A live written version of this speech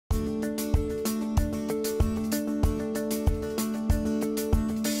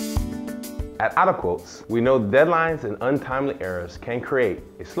At AutoQuotes, we know deadlines and untimely errors can create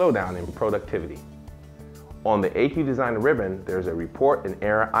a slowdown in productivity. On the AQ Designer ribbon, there's a Report an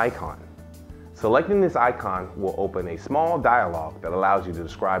Error icon. Selecting this icon will open a small dialog that allows you to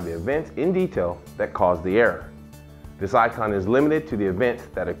describe the events in detail that caused the error. This icon is limited to the events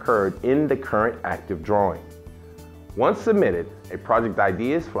that occurred in the current active drawing. Once submitted, a project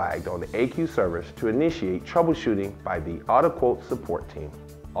ID is flagged on the AQ servers to initiate troubleshooting by the AutoQuotes support team.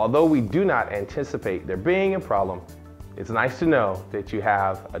 Although we do not anticipate there being a problem, it's nice to know that you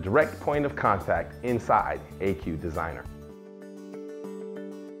have a direct point of contact inside AQ Designer.